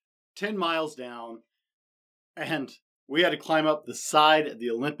10 miles down, and we had to climb up the side of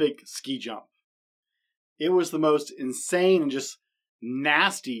the Olympic ski jump. It was the most insane and just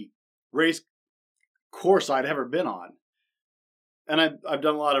nasty race course I'd ever been on. And I've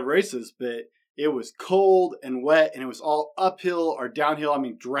done a lot of races, but it was cold and wet, and it was all uphill or downhill. I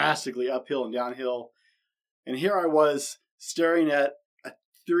mean, drastically uphill and downhill. And here I was staring at a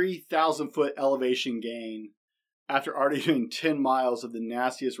 3,000 foot elevation gain after already doing 10 miles of the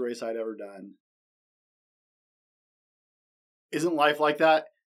nastiest race I'd ever done. Isn't life like that?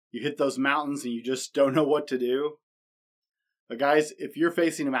 You hit those mountains and you just don't know what to do. But guys, if you're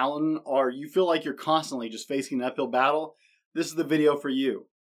facing a mountain or you feel like you're constantly just facing an uphill battle, this is the video for you.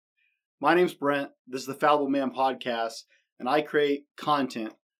 My name's Brent. This is the Fallible Man Podcast, and I create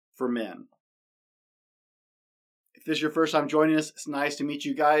content for men. If this is your first time joining us, it's nice to meet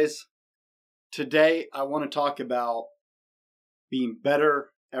you guys. Today, I want to talk about being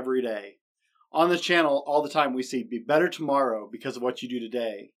better every day. On this channel, all the time we see be better tomorrow because of what you do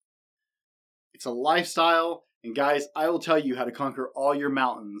today. It's a lifestyle, and guys, I will tell you how to conquer all your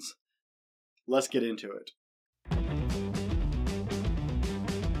mountains. Let's get into it.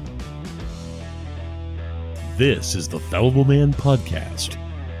 This is the Fallible Man Podcast,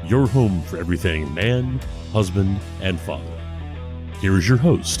 your home for everything man, husband, and father. Here is your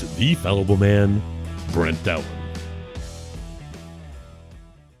host, the Fallible Man, Brent Dowling.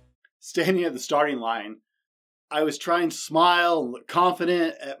 Standing at the starting line, I was trying to smile and look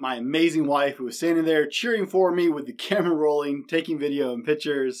confident at my amazing wife who was standing there cheering for me with the camera rolling, taking video and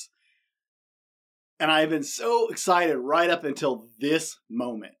pictures. And I've been so excited right up until this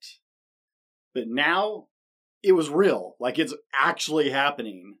moment. But now, it was real. Like, it's actually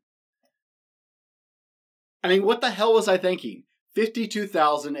happening. I mean, what the hell was I thinking?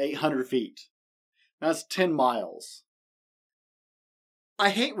 52,800 feet. That's 10 miles. I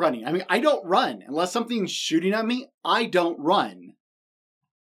hate running. I mean, I don't run. Unless something's shooting at me, I don't run.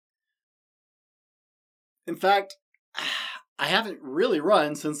 In fact, I haven't really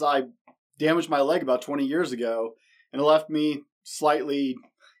run since I damaged my leg about 20 years ago, and it left me slightly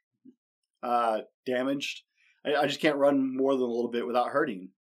damaged. I just can't run more than a little bit without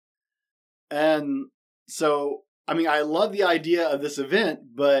hurting. And so, I mean, I love the idea of this event,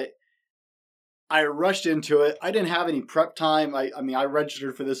 but I rushed into it. I didn't have any prep time. I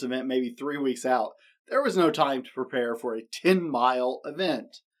registered for this event maybe 3 weeks out. There was no time to prepare for a 10-mile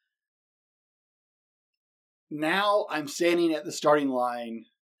event. Now I'm standing at the starting line,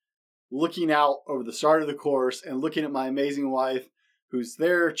 looking out over the start of the course and looking at my amazing wife who's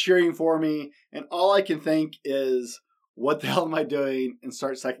there cheering for me, and all I can think is, what the hell am I doing? And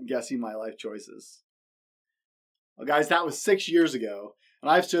start second-guessing my life choices. Well, guys, that was 6 years ago,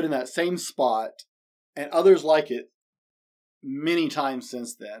 and I've stood in that same spot, and others like it, many times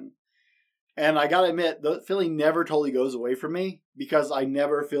since then. And I gotta admit, the feeling never totally goes away from me, because I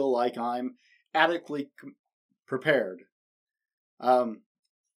never feel like I'm adequately prepared.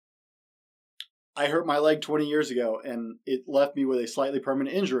 I hurt my leg 20 years ago, and it left me with a slightly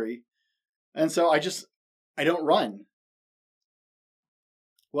permanent injury. And so I don't run.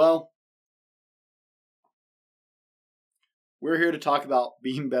 Well, we're here to talk about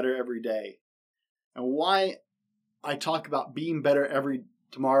being better every day. And why I talk about being better every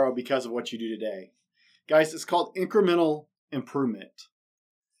tomorrow because of what you do today. Guys, it's called incremental improvement.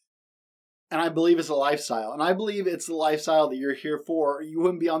 And I believe it's a lifestyle. And I believe it's the lifestyle that you're here for, or you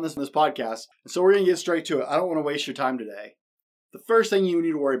wouldn't be on this podcast. And so we're going to get straight to it. I don't want to waste your time today. The first thing you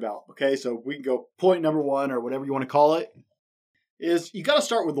need to worry about, okay, so we can go point number one or whatever you want to call it, is you got to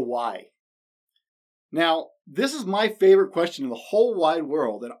start with the why. Now, this is my favorite question in the whole wide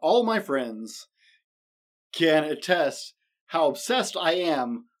world, and all my friends can attest how obsessed I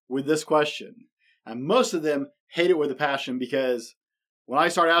am with this question. And most of them hate it with a passion because when I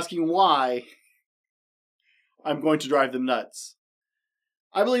start asking why, I'm going to drive them nuts.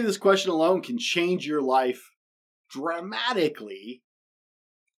 I believe this question alone can change your life dramatically.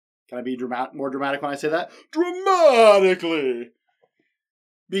 Can I be more dramatic when I say that? Dramatically!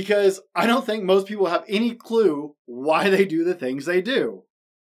 Because I don't think most people have any clue why they do the things they do.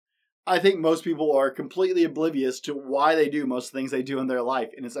 I think most people are completely oblivious to why they do most of the things they do in their life,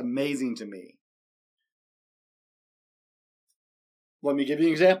 and it's amazing to me. Let me give you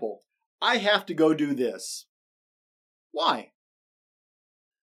an example. I have to go do this. Why?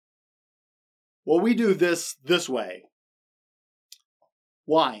 Well, we do this way.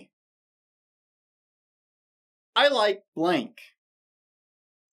 Why? I like blank.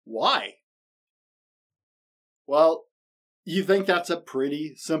 Why? Well, you think that's a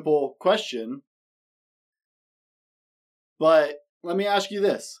pretty simple question. But let me ask you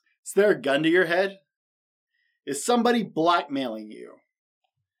this. Is there a gun to your head? Is somebody blackmailing you?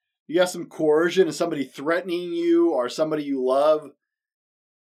 You have some coercion? Is somebody threatening you or somebody you love?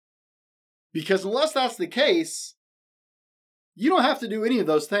 Because unless that's the case, you don't have to do any of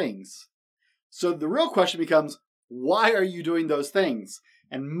those things. So the real question becomes, why are you doing those things?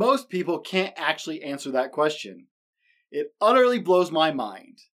 And most people can't actually answer that question. It utterly blows my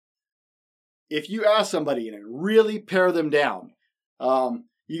mind. If you ask somebody and really pare them down,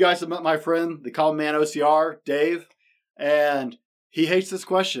 you guys have met my friend, the Common Man OCR, Dave, and he hates this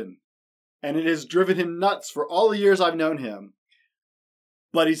question. And it has driven him nuts for all the years I've known him.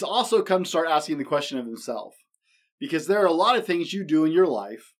 But he's also come to start asking the question of himself. Because there are a lot of things you do in your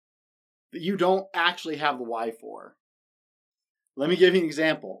life that you don't actually have the why for. Let me give you an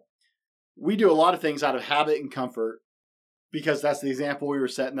example. We do a lot of things out of habit and comfort because that's the example we were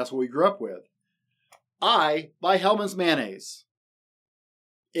set and that's what we grew up with. I buy Hellmann's mayonnaise.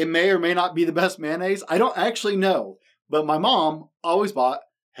 It may or may not be the best mayonnaise. I don't actually know. But my mom always bought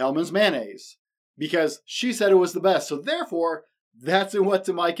Hellmann's mayonnaise because she said it was the best. So therefore, that's what's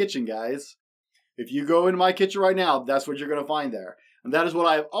in my kitchen, guys. If you go into my kitchen right now, that's what you're going to find there. And that is what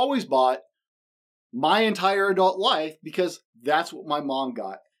I've always bought my entire adult life because that's what my mom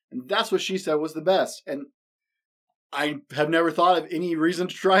got. And that's what she said was the best. And I have never thought of any reason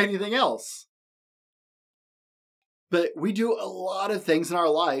to try anything else. But we do a lot of things in our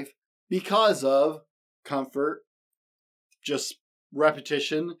life because of comfort, just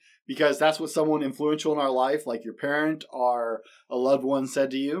repetition, because that's what someone influential in our life, like your parent or a loved one,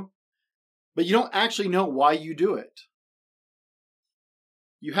 said to you. But you don't actually know why you do it.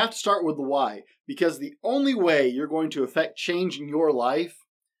 You have to start with the why, because the only way you're going to affect change in your life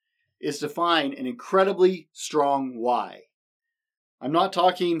is to find an incredibly strong why. I'm not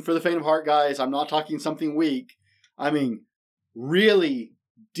talking for the faint of heart, guys. I'm not talking something weak. I mean, really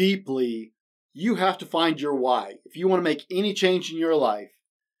deeply, you have to find your why. If you want to make any change in your life,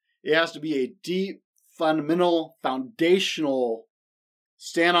 it has to be a deep, fundamental, foundational,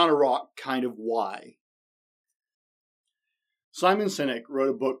 stand on a rock kind of why. Simon Sinek wrote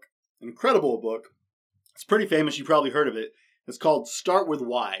a book, an incredible book. It's pretty famous. You probably heard of it. It's called Start With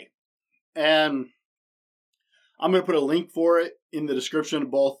Why. And I'm going to put a link for it in the description of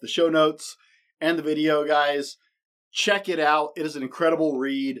both the show notes and the video, guys. Check it out. It is an incredible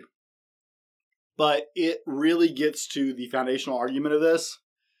read. But it really gets to the foundational argument of this.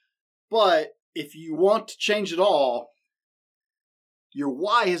 But if you want to change it all, your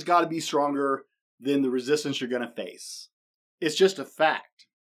why has got to be stronger than the resistance you're going to face. It's just a fact.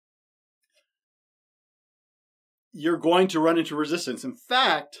 You're going to run into resistance. In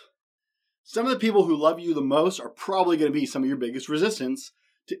fact, some of the people who love you the most are probably going to be some of your biggest resistance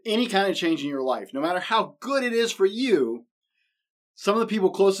to any kind of change in your life. No matter how good it is for you, some of the people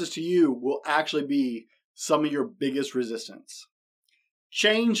closest to you will actually be some of your biggest resistance.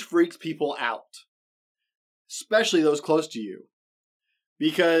 Change freaks people out, especially those close to you,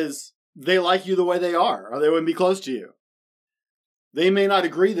 because they like you the way they are, or they wouldn't be close to you. They may not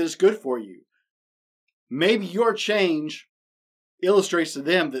agree that it's good for you. Maybe your change illustrates to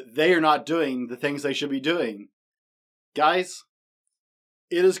them that they are not doing the things they should be doing. Guys,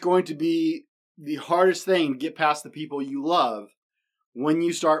 it is going to be the hardest thing to get past the people you love when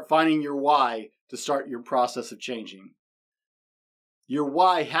you start finding your why to start your process of changing. Your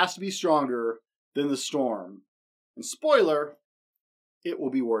why has to be stronger than the storm. And spoiler, it will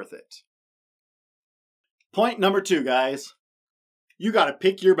be worth it. Point number 2, guys. You got to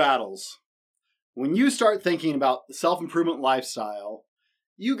pick your battles. When you start thinking about the self-improvement lifestyle,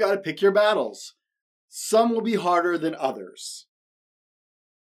 you got to pick your battles. Some will be harder than others.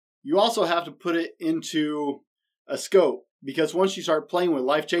 You also have to put it into a scope, because once you start playing with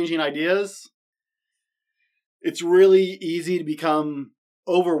life-changing ideas, it's really easy to become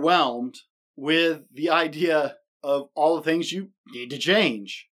overwhelmed with the idea of all the things you need to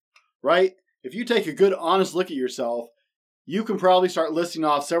change, right? If you take a good, honest look at yourself, you can probably start listing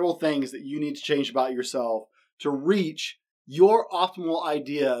off several things that you need to change about yourself to reach your optimal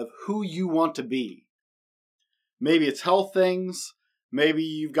idea of who you want to be. Maybe it's health things. Maybe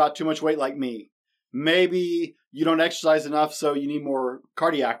you've got too much weight like me. Maybe you don't exercise enough, so you need more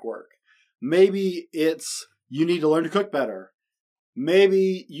cardiac work. Maybe it's you need to learn to cook better.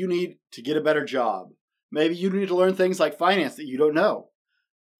 Maybe you need to get a better job. Maybe you need to learn things like finance that you don't know.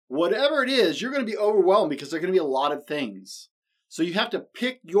 Whatever it is, you're going to be overwhelmed because there are going to be a lot of things. So you have to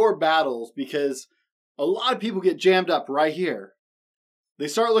pick your battles, because a lot of people get jammed up right here. They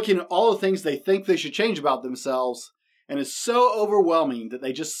start looking at all the things they think they should change about themselves, and it's so overwhelming that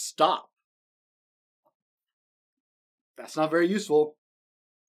they just stop. That's not very useful.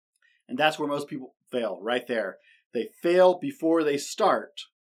 And that's where most people fail, right there. They fail before they start.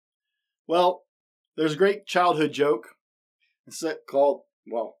 Well, there's a great childhood joke. It's called,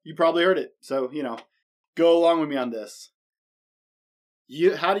 well, you probably heard it. So, go along with me on this.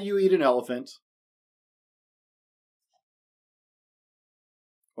 How do you eat an elephant?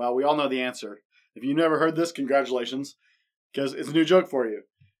 Well, we all know the answer. If you've never heard this, congratulations, because it's a new joke for you.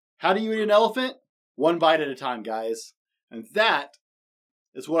 How do you eat an elephant? One bite at a time, guys. And that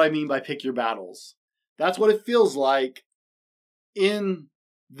is what I mean by pick your battles. That's what it feels like in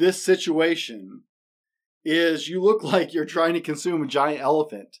this situation, is you look like you're trying to consume a giant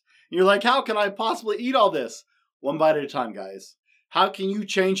elephant. And you're like, how can I possibly eat all this? One bite at a time, guys. How can you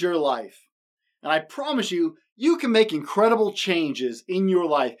change your life? And I promise you, you can make incredible changes in your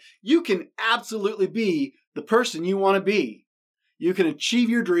life. You can absolutely be the person you want to be. You can achieve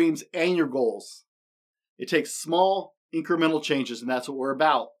your dreams and your goals. It takes small, incremental changes, and that's what we're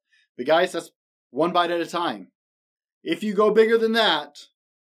about. But guys, that's one bite at a time. If you go bigger than that,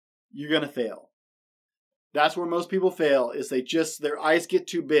 you're going to fail. That's where most people fail, is their eyes get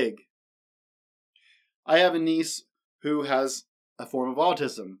too big. I have a niece who has a form of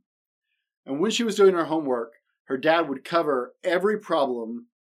autism. And when she was doing her homework, her dad would cover every problem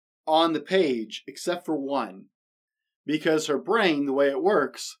on the page except for one. Because her brain, the way it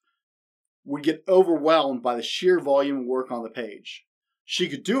works, would get overwhelmed by the sheer volume of work on the page. She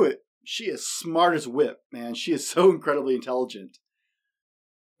could do it. She is smart as whip, man. She is so incredibly intelligent.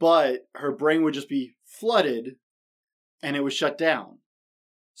 But her brain would just be flooded and it would shut down.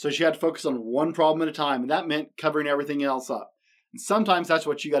 So she had to focus on one problem at a time, and that meant covering everything else up. And sometimes that's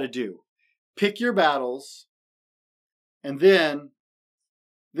what you got to do. Pick your battles, and then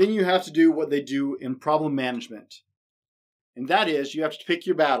you have to do what they do in problem management. And that is, you have to pick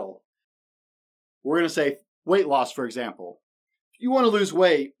your battle. We're going to say weight loss, for example. If you want to lose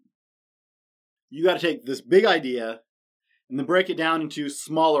weight, you got to take this big idea and then break it down into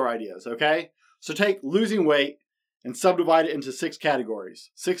smaller ideas, okay? So take losing weight and subdivide it into 6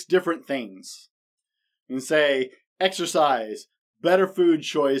 categories, 6 different things. And say exercise, better food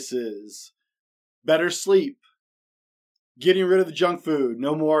choices, better sleep, getting rid of the junk food,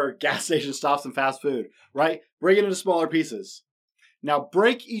 no more gas station stops and fast food, right? Break it into smaller pieces. Now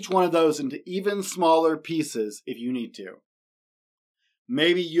break each one of those into even smaller pieces if you need to.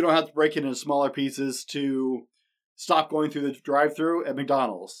 Maybe you don't have to break it into smaller pieces to stop going through the drive-thru at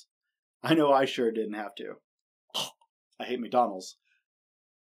McDonald's. I know I sure didn't have to. I hate McDonald's.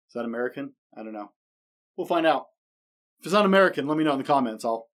 Is that American? I don't know. We'll find out. If it's not American, let me know in the comments.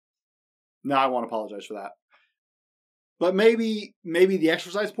 No, I won't apologize for that. But maybe the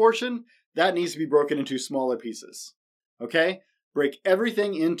exercise portion, that needs to be broken into smaller pieces. Okay? Break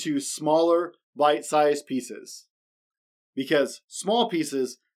everything into smaller, bite-sized pieces. Because small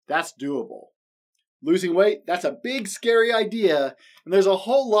pieces, that's doable. Losing weight, that's a big, scary idea, and there's a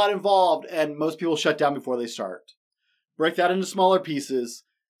whole lot involved, and most people shut down before they start. Break that into smaller pieces,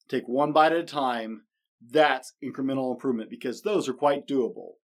 take one bite at a time. That's incremental improvement, because those are quite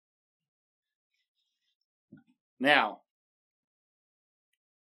doable. Now,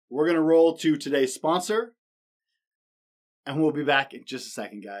 we're going to roll to today's sponsor, and we'll be back in just a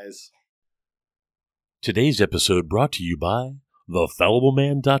second, guys. Today's episode brought to you by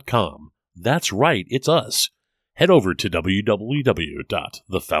thefallibleman.com. That's right, it's us. Head over to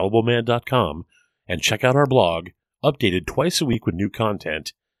www.thefallibleman.com and check out our blog, updated twice a week with new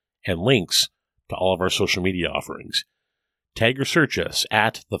content and links to all of our social media offerings. Tag or search us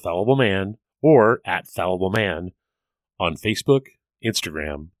at The Fallible Man or at Fallible Man on Facebook,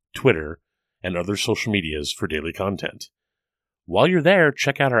 Instagram, Twitter, and other social medias for daily content. While you're there,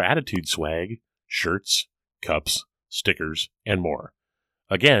 check out our attitude swag, shirts, cups, stickers, and more.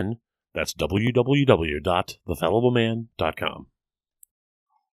 Again, that's www.thefallibleman.com.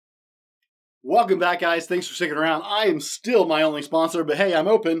 Welcome back, guys. Thanks for sticking around. I am still my only sponsor, but hey, I'm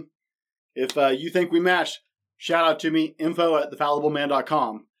open. If you think we match, shout out to me,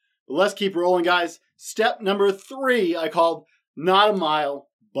 info@thefallibleman.com. But let's keep rolling, guys. Step number 3, I called not a mile,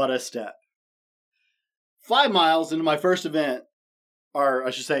 but a step. 5 miles into my first event, or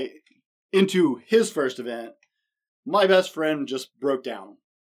I should say, into his first event, my best friend just broke down.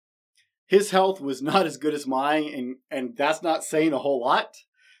 His health was not as good as mine, and that's not saying a whole lot,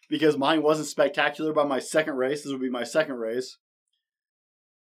 because mine wasn't spectacular by my second race. This would be my second race.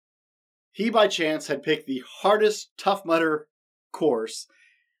 He, by chance, had picked the hardest Tough Mudder course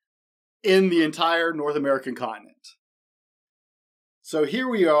in the entire North American continent. So here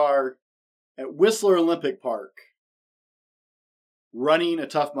we are at Whistler Olympic Park, running a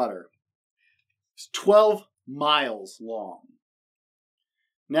Tough Mudder. It's 12 miles long.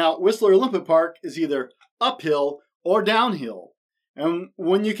 Now, Whistler Olympic Park is either uphill or downhill. And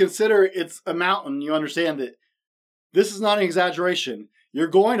when you consider it's a mountain, you understand that this is not an exaggeration. You're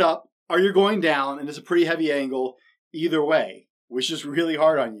going up or you're going down, and it's a pretty heavy angle either way, which is really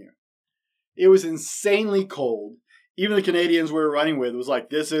hard on you. It was insanely cold. Even the Canadians we were running with was like,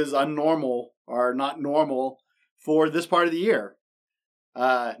 this is unnormal or not normal for this part of the year.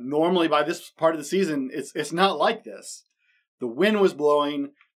 Normally by this part of the season, it's not like this. The wind was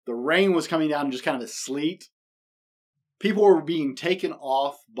blowing. The rain was coming down in just kind of a sleet. People were being taken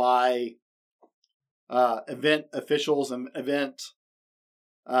off by event officials and event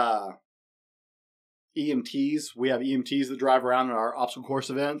EMTs. We have EMTs that drive around in our obstacle course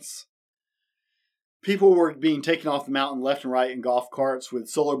events. People were being taken off the mountain left and right in golf carts with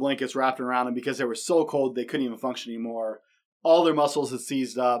solar blankets wrapped around them because they were so cold they couldn't even function anymore. All their muscles had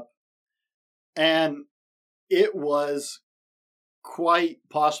seized up. And it was quite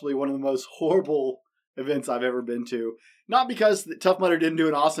possibly one of the most horrible events I've ever been to. Not because the Tough Mudder didn't do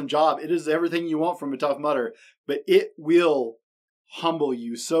an awesome job. It is everything you want from a Tough Mudder. But it will humble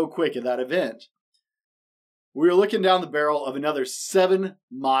you so quick at that event. We were looking down the barrel of another 7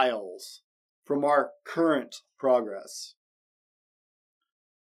 miles from our current progress.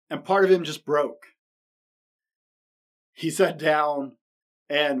 And part of him just broke. He sat down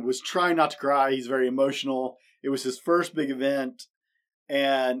and was trying not to cry. He's very emotional. It was his first big event,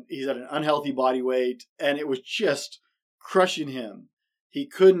 and he's at an unhealthy body weight, and it was just crushing him. He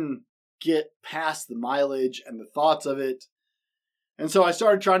couldn't get past the mileage and the thoughts of it. And so I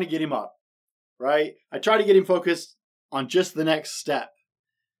started trying to get him up, right? I tried to get him focused on just the next step.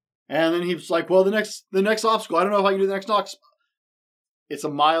 And then he was like, well, the next obstacle, I don't know if I can do the next obstacle. It's a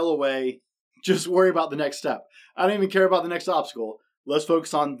mile away. Just worry about the next step. I don't even care about the next obstacle. Let's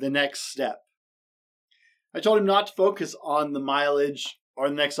focus on the next step. I told him not to focus on the mileage or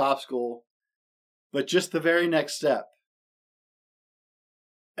the next obstacle, but just the very next step.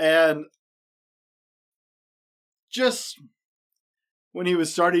 And just when he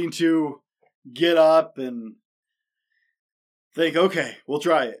was starting to get up and think, okay, we'll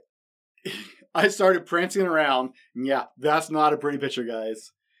try it, I started prancing around. And yeah, that's not a pretty picture,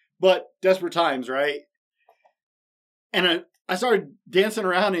 guys. But desperate times, right? And I started dancing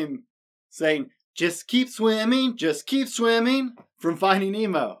around him saying, just keep swimming from Finding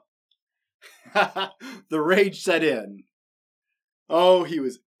Nemo. The rage set in. Oh, he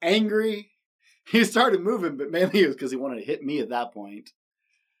was angry. He started moving, but mainly it was because he wanted to hit me at that point.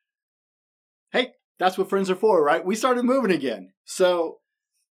 Hey, that's what friends are for, right? We started moving again. So,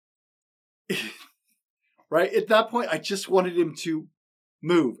 right, at that point, I just wanted him to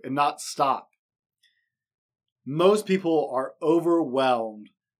move and not stop. Most people are overwhelmed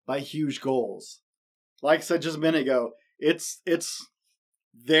by huge goals. Like I said just a minute ago, it's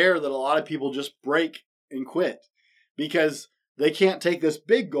there that a lot of people just break and quit because they can't take this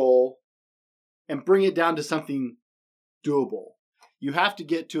big goal and bring it down to something doable. You have to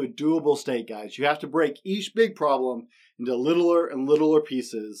get to a doable state, guys. You have to break each big problem into littler and littler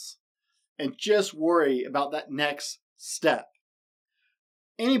pieces and just worry about that next step.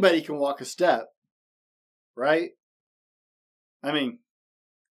 Anybody can walk a step, right? I mean,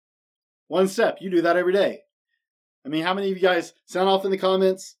 one step, you do that every day. I mean, how many of you guys sound off in the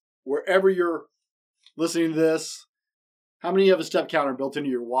comments, wherever you're listening to this, how many of you have a step counter built into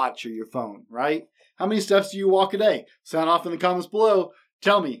your watch or your phone, right? How many steps do you walk a day? Sound off in the comments below.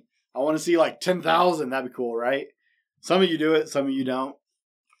 Tell me. I want to see like 10,000. That'd be cool, right? Some of you do it, some of you don't.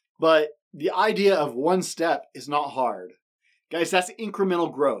 But the idea of one step is not hard. Guys, that's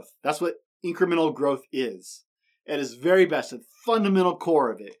incremental growth. That's what incremental growth is. At its very best, the fundamental core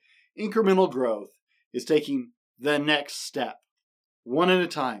of it, incremental growth is taking the next step, one at a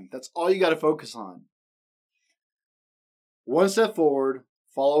time. That's all you got to focus on. One step forward,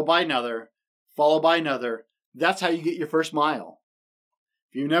 followed by another, followed by another. That's how you get your first mile.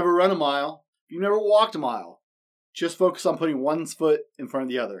 If you've never run a mile, if you've never walked a mile, just focus on putting one foot in front of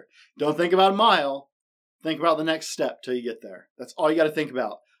the other. Don't think about a mile. Think about the next step till you get there. That's all you got to think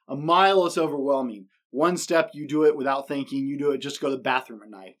about. A mile is overwhelming. One step, you do it without thinking. You do it just to go to the bathroom at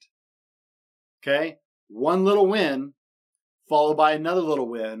night. Okay? One little win, followed by another little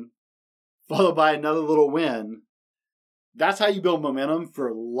win, followed by another little win. That's how you build momentum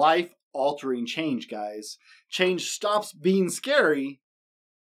for life-altering change, guys. Change stops being scary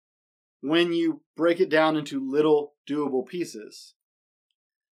when you break it down into little doable pieces.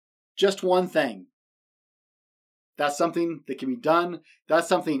 Just one thing. That's something that can be done. That's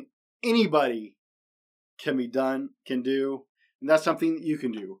something anybody can do. And that's something that you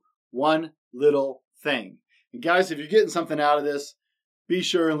can do. One little thing. And guys, if you're getting something out of this, be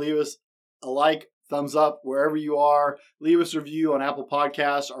sure and leave us a like, thumbs up wherever you are. Leave us a review on Apple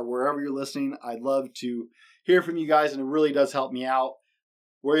Podcasts or wherever you're listening. I'd love to hear from you guys, and it really does help me out.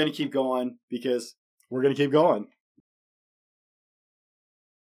 We're going to keep going because we're going to keep going.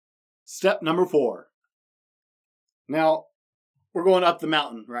 Step number 4. Now, we're going up the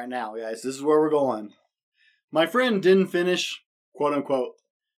mountain right now, guys. This is where we're going. My friend didn't finish, quote unquote.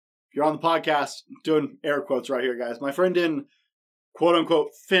 If you're on the podcast, doing air quotes right here, guys. My friend didn't, quote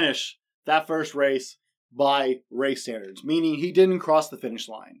unquote, finish that first race by race standards, meaning he didn't cross the finish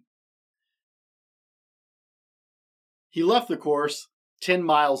line. He left the course 10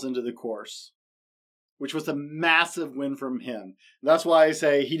 miles into the course, which was a massive win from him. That's why I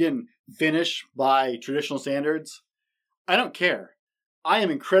say he didn't finish by traditional standards. I don't care.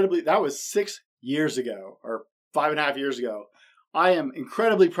 That was 6 years ago, or 5.5 years ago. I am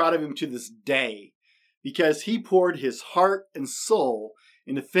incredibly proud of him to this day because he poured his heart and soul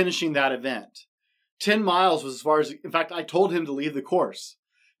into finishing that event. 10 miles was as far as, in fact, I told him to leave the course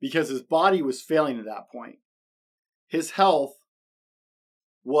because his body was failing at that point. His health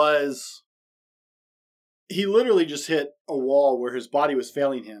was, he literally just hit a wall where his body was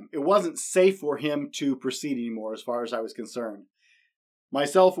failing him. It wasn't safe for him to proceed anymore as far as I was concerned.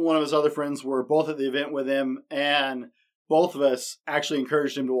 Myself and one of his other friends were both at the event with him, and both of us actually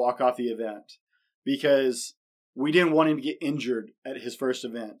encouraged him to walk off the event because we didn't want him to get injured at his first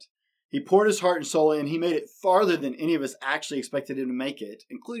event. He poured his heart and soul in. He made it farther than any of us actually expected him to make it,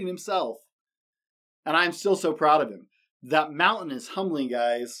 including himself. And I'm still so proud of him. That mountain is humbling,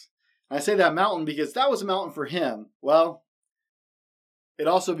 guys. I say that mountain because that was a mountain for him. Well, it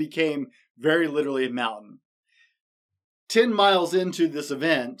also became very literally a mountain. 10 miles into this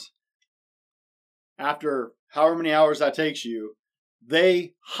event, after however many hours that takes you,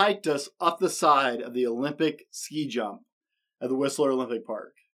 they hiked us up the side of the Olympic ski jump at the Whistler Olympic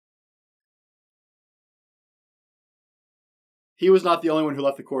Park. He was not the only one who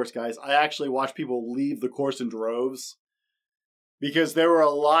left the course, guys. I actually watched people leave the course in droves because there were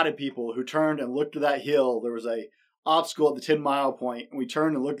a lot of people who turned and looked at that hill. There was a obstacle at the 10-mile point, and we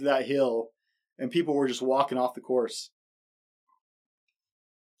turned and looked at that hill, and people were just walking off the course.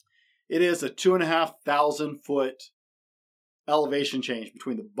 It is a 2,500-foot elevation change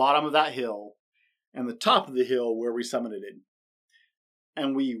between the bottom of that hill and the top of the hill where we summited it.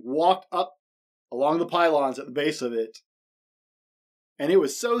 And we walked up along the pylons at the base of it, and it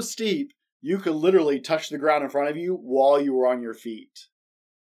was so steep, you could literally touch the ground in front of you while you were on your feet.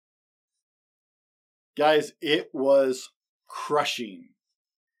 Guys, it was crushing.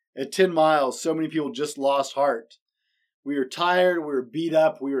 At 10 miles, so many people just lost heart. We were tired, we were beat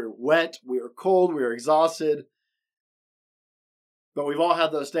up, we were wet, we were cold, we were exhausted. But we've all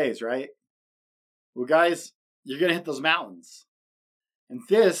had those days, right? Well, guys, you're going to hit those mountains. And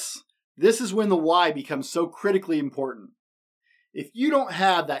this is when the why becomes so critically important. If you don't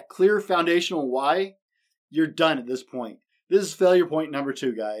have that clear foundational why, you're done at this point. This is failure point number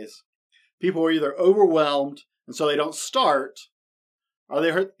 2, guys. People are either overwhelmed, and so they don't start, or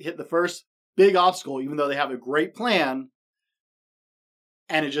they hit the first big obstacle, even though they have a great plan,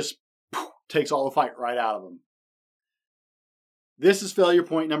 and it just takes all the fight right out of them. This is failure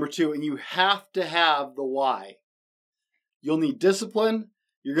point number 2, and you have to have the why. You'll need discipline,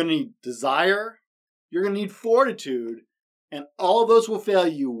 you're going to need desire, you're going to need fortitude, and all of those will fail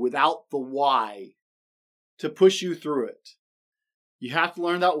you without the why to push you through it. You have to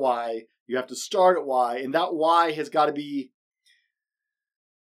learn that why, you have to start at why, and that why has got to be,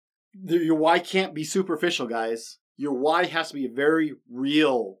 your why can't be superficial, guys. Your why has to be a very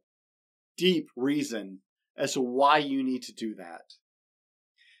real, deep reason as to why you need to do that.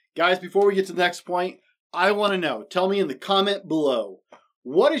 Guys, before we get to the next point, I want to know, tell me in the comment below,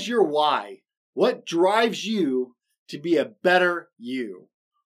 what is your why? What drives you to be a better you?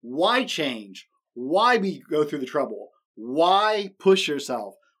 Why change? Why go through the trouble? Why push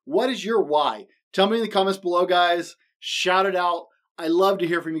yourself? What is your why? Tell me in the comments below, guys. Shout it out. I love to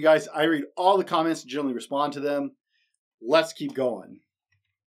hear from you guys. I read all the comments and generally respond to them. Let's keep going.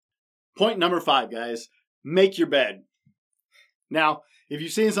 Point number 5, guys. Make your bed. Now, if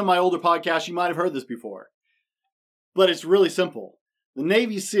you've seen some of my older podcasts, you might have heard this before. But it's really simple. The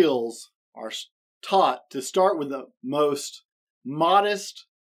Navy SEALs are taught to start with the most modest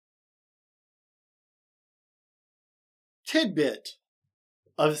tidbit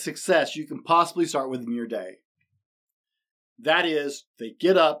of success you can possibly start with in your day. That is, they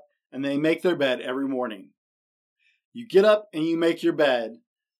get up and they make their bed every morning. You get up and you make your bed.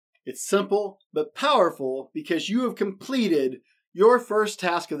 It's simple but powerful because you have completed your first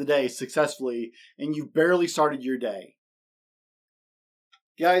task of the day successfully and you've barely started your day.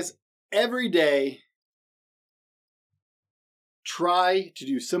 Guys, every day, try to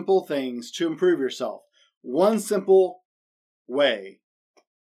do simple things to improve yourself. One simple way.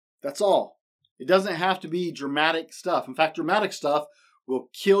 That's all. It doesn't have to be dramatic stuff. In fact, dramatic stuff will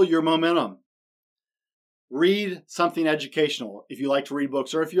kill your momentum. Read something educational if you like to read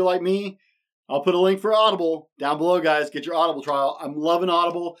books. Or if you're like me, I'll put a link for Audible down below, guys. Get your Audible trial. I'm loving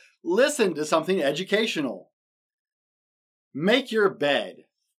Audible. Listen to something educational. Make your bed.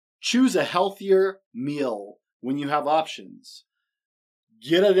 Choose a healthier meal when you have options.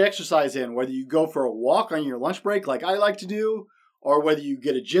 Get an exercise in, whether you go for a walk on your lunch break like I like to do, or whether you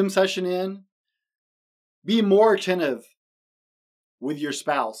get a gym session in. Be more attentive with your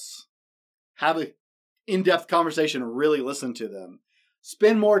spouse. Have an in-depth conversation and really listen to them.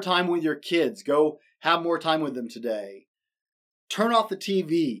 Spend more time with your kids. Go have more time with them today. Turn off the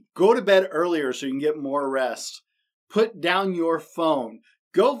TV. Go to bed earlier so you can get more rest. Put down your phone.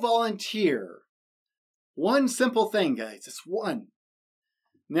 Go volunteer. One simple thing, guys. It's one.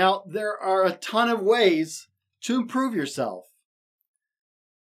 Now, there are a ton of ways to improve yourself.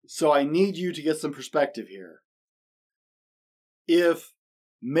 So I need you to get some perspective here. If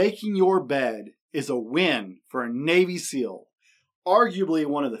making your bed is a win for a Navy SEAL, arguably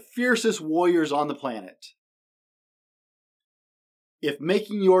one of the fiercest warriors on the planet, if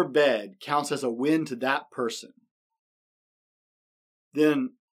making your bed counts as a win to that person,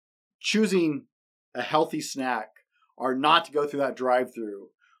 then choosing a healthy snack or not to go through that drive-thru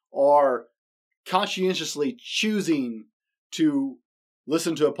or conscientiously choosing to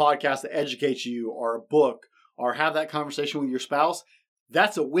listen to a podcast that educates you or a book or have that conversation with your spouse,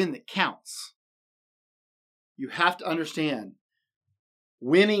 that's a win that counts. You have to understand,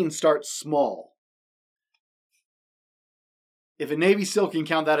 winning starts small. If a Navy SEAL can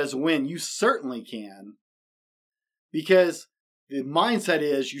count that as a win, you certainly can. Because the mindset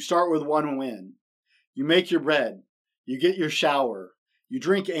is you start with one win. You make your bed. You get your shower. You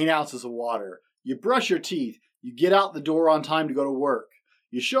drink 8 ounces of water. You brush your teeth. You get out the door on time to go to work.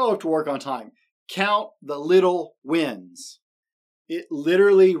 You show up to work on time. Count the little wins. It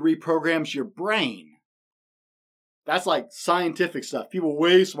literally reprograms your brain. That's like scientific stuff. People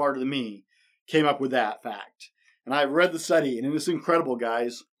way smarter than me came up with that fact. And I've read the study, and it's incredible,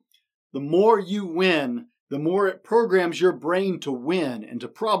 guys. The more you win, the more it programs your brain to win and to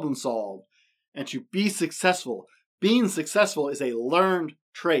problem solve and to be successful. Being successful is a learned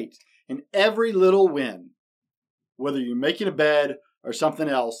trait. And every little win, whether you're making a bed or something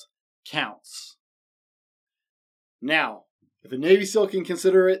else, counts. Now, if a Navy SEAL can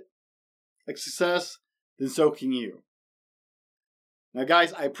consider it a success, then so can you. Now,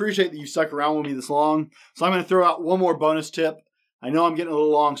 guys, I appreciate that you stuck around with me this long. So I'm going to throw out one more bonus tip. I know I'm getting a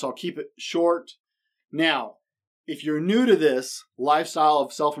little long, so I'll keep it short. Now, if you're new to this lifestyle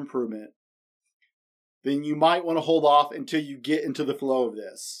of self-improvement, then you might want to hold off until you get into the flow of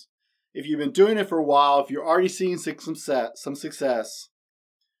this. If you've been doing it for a while, if you're already seeing some success,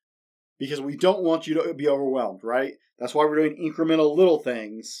 because we don't want you to be overwhelmed, right? That's why we're doing incremental little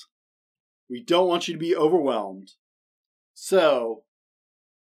things. We don't want you to be overwhelmed. So,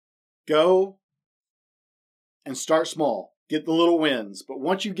 go and start small. Get the little wins. But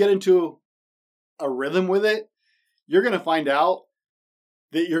once you get into a rhythm with it, you're going to find out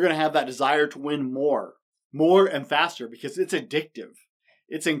that you're going to have that desire to win more and faster, because it's addictive.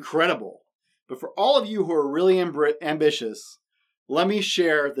 It's incredible. But for all of you who are really ambitious, let me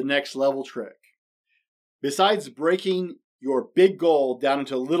share the next level trick. Besides breaking your big goal down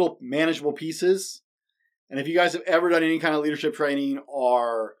into little manageable pieces, and if you guys have ever done any kind of leadership training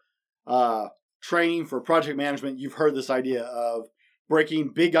or training for project management, you've heard this idea of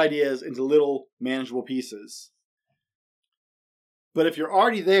breaking big ideas into little manageable pieces. But if you're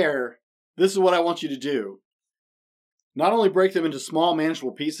already there, this is what I want you to do. Not only break them into small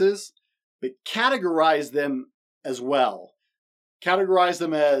manageable pieces, but categorize them as well. Categorize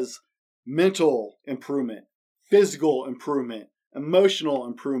them as mental improvement, physical improvement, emotional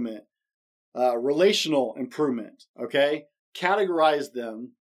improvement, relational improvement, okay? Categorize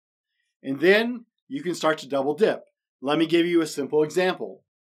them, and then you can start to double dip. Let me give you a simple example.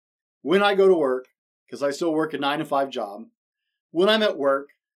 When I go to work, because I still work a 9-to-5 job, when I'm at work,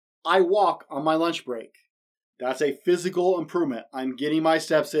 I walk on my lunch break. That's a physical improvement. I'm getting my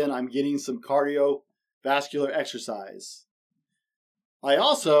steps in. I'm getting some cardiovascular exercise. I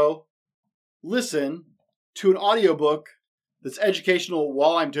also listen to an audiobook that's educational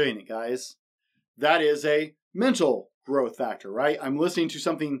while I'm doing it, guys. That is a mental growth factor, right? I'm listening to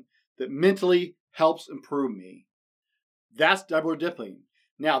something that mentally helps improve me. That's double dipping.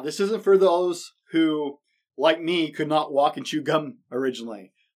 Now, this isn't for those who like me, could not walk and chew gum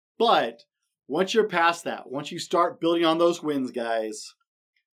originally. But once you're past that, once you start building on those wins, guys,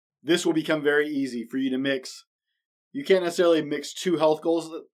 this will become very easy for you to mix. You can't necessarily mix two health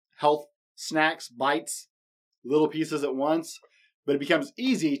goals, health snacks, bites, little pieces at once, but it becomes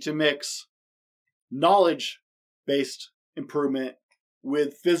easy to mix knowledge-based improvement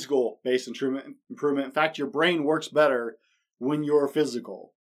with physical-based improvement. In fact, your brain works better when you're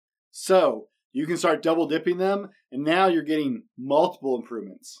physical. So you can start double dipping them, and now you're getting multiple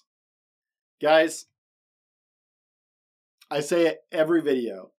improvements. Guys, I say it every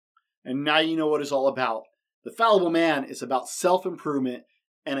video, and now you know what it's all about. The Fallible Man is about self-improvement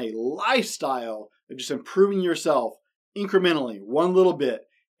and a lifestyle of just improving yourself incrementally, one little bit,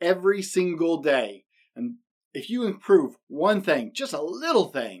 every single day. And if you improve one thing, just a little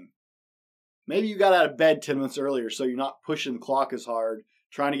thing, maybe you got out of bed 10 minutes earlier so you're not pushing the clock as hard,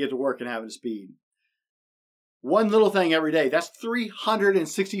 trying to get to work and having to speed. One little thing every day, that's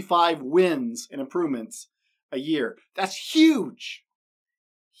 365 wins and improvements a year. That's huge.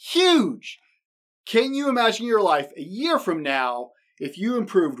 Huge. Can you imagine your life a year from now if you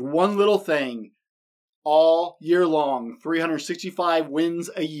improved one little thing all year long, 365 wins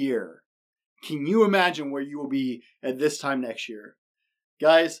a year? Can you imagine where you will be at this time next year?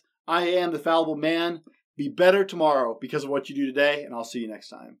 Guys, I am the Fallible Man. Be better tomorrow because of what you do today, and I'll see you next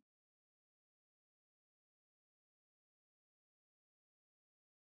time.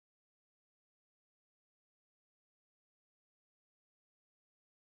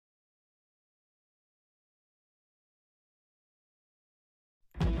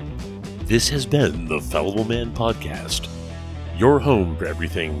 This has been the Fallible Man Podcast, your home for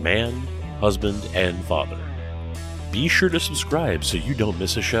everything man, husband, and father. Be sure to subscribe so you don't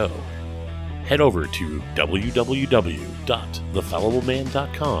miss a show. Head over to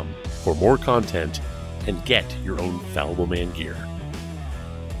www.thefallibleman.com for more content and get your own Fallible Man gear.